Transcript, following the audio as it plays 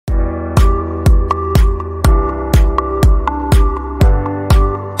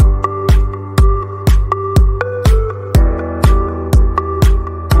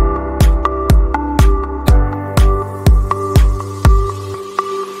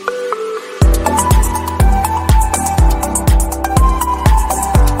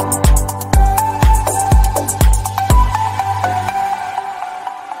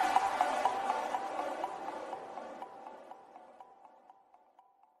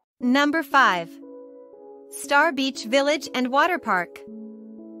Number 5. Star Beach Village and Water Park.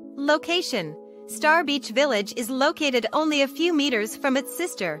 Location: Star Beach Village is located only a few meters from its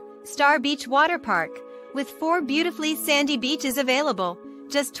sister, Star Beach Water Park, with 4 beautifully sandy beaches available,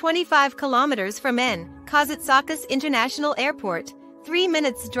 just 25 kilometers from Kazantzakis International Airport, 3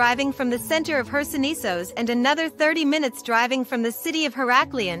 minutes driving from the center of Chersonesos and another 30 minutes driving from the city of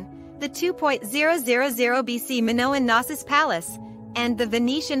Heraklion, the 2.000 BC Minoan Knossos Palace, and the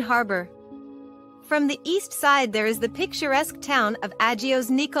Venetian harbor. From the east side there is the picturesque town of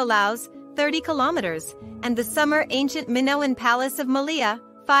Agios Nikolaos, 30 kilometers, and the summer ancient Minoan Palace of Malia,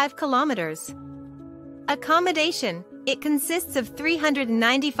 5 kilometers. Accommodation: it consists of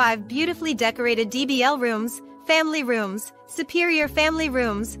 395 beautifully decorated DBL rooms, family rooms, superior family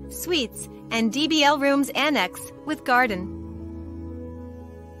rooms, suites, and DBL rooms annex, with garden.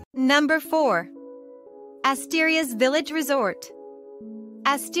 Number 4. Asterias Village Resort.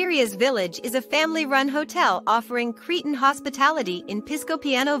 Asterias Village is a family-run hotel offering Cretan hospitality in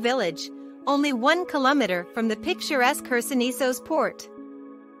Piscopiano Village, only 1 kilometer from the picturesque Chersonesos port.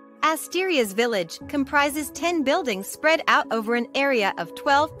 Asterias Village comprises 10 buildings spread out over an area of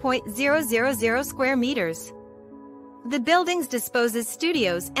 12.000 square meters. The buildings dispose as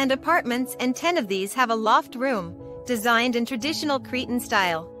studios and apartments, and 10 of these have a loft room, designed in traditional Cretan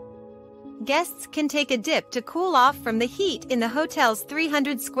style. Guests can take a dip to cool off from the heat in the hotel's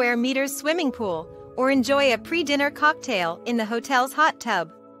 300 square meters swimming pool, or enjoy a pre-dinner cocktail in the hotel's hot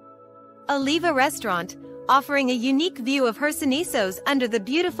tub. Oliva Restaurant, offering a unique view of Chersonesos under the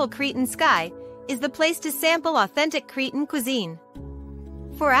beautiful Cretan sky, is the place to sample authentic Cretan cuisine.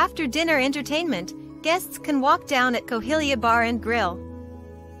 For after-dinner entertainment, guests can walk down at Kohilia Bar and Grill.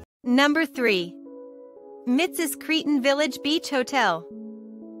 Number 3. Mitsis Cretan Village Beach Hotel.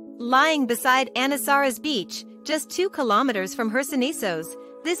 Lying beside Anasaras Beach, just 2 kilometers from Chersonesos,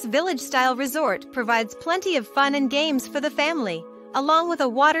 this village-style resort provides plenty of fun and games for the family, along with a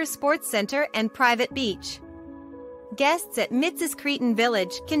water sports center and private beach. Guests at Mitsis Cretan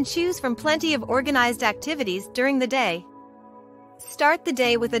Village can choose from plenty of organized activities during the day. Start the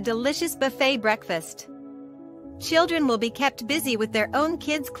day with a delicious buffet breakfast. Children will be kept busy with their own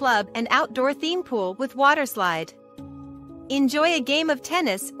kids' club and outdoor theme pool with water slide. Enjoy a game of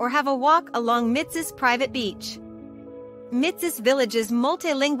tennis or have a walk along Mitsis private beach. Mitsis Village's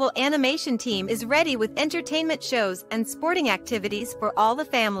multilingual animation team is ready with entertainment shows and sporting activities for all the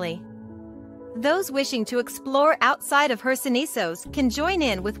family. Those wishing to explore outside of Chersonesos can join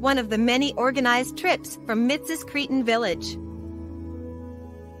in with one of the many organized trips from Mitsis Cretan Village.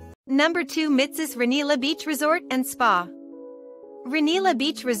 Number 2. Mitsis Rinela Beach Resort and Spa. Rinela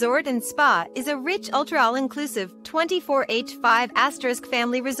Beach Resort and Spa is a rich ultra-all-inclusive 24H5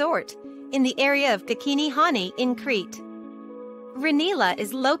 family resort in the area of Kakini Hani in Crete. Rinela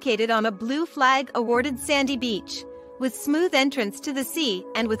is located on a Blue Flag awarded sandy beach, with smooth entrance to the sea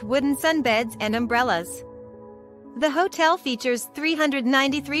and with wooden sunbeds and umbrellas. The hotel features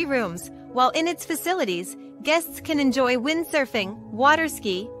 393 rooms, while in its facilities, guests can enjoy windsurfing, water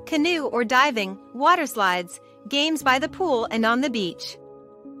ski, canoe or diving, water slides, games by the pool and on the beach.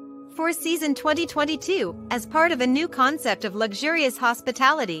 For season 2022, as part of a new concept of luxurious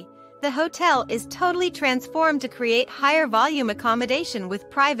hospitality, the hotel is totally transformed to create higher volume accommodation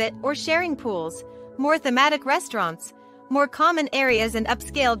with private or sharing pools, more thematic restaurants, more common areas and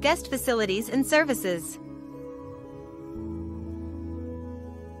upscale guest facilities and services.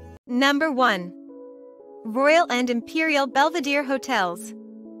 Number 1. Royal and Imperial Belvedere Hotels.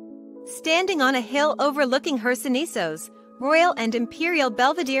 Standing on a hill overlooking Chersonesos, Royal and Imperial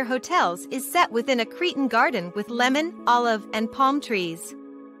Belvedere Hotels is set within a Cretan garden with lemon, olive, and palm trees.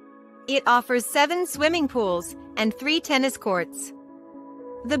 It offers 7 swimming pools and 3 tennis courts.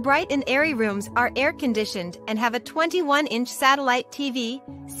 The bright and airy rooms are air-conditioned and have a 21-inch satellite TV,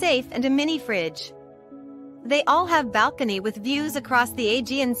 safe and a mini fridge. They all have balcony with views across the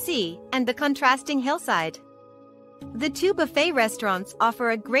Aegean Sea and the contrasting hillside. The 2 buffet restaurants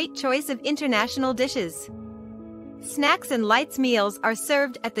offer a great choice of international dishes. Snacks and lights meals are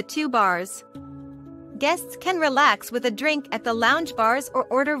served at the 2 bars. Guests can relax with a drink at the lounge bars or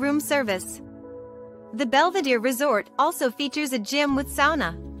order room service. The Belvedere Resort also features a gym with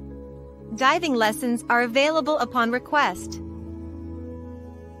sauna. Diving lessons are available upon request.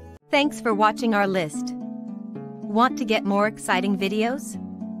 Thanks for watching our list. Want to get more exciting videos?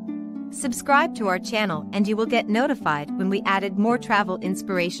 Subscribe to our channel and you will get notified when we added more travel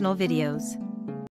inspirational videos.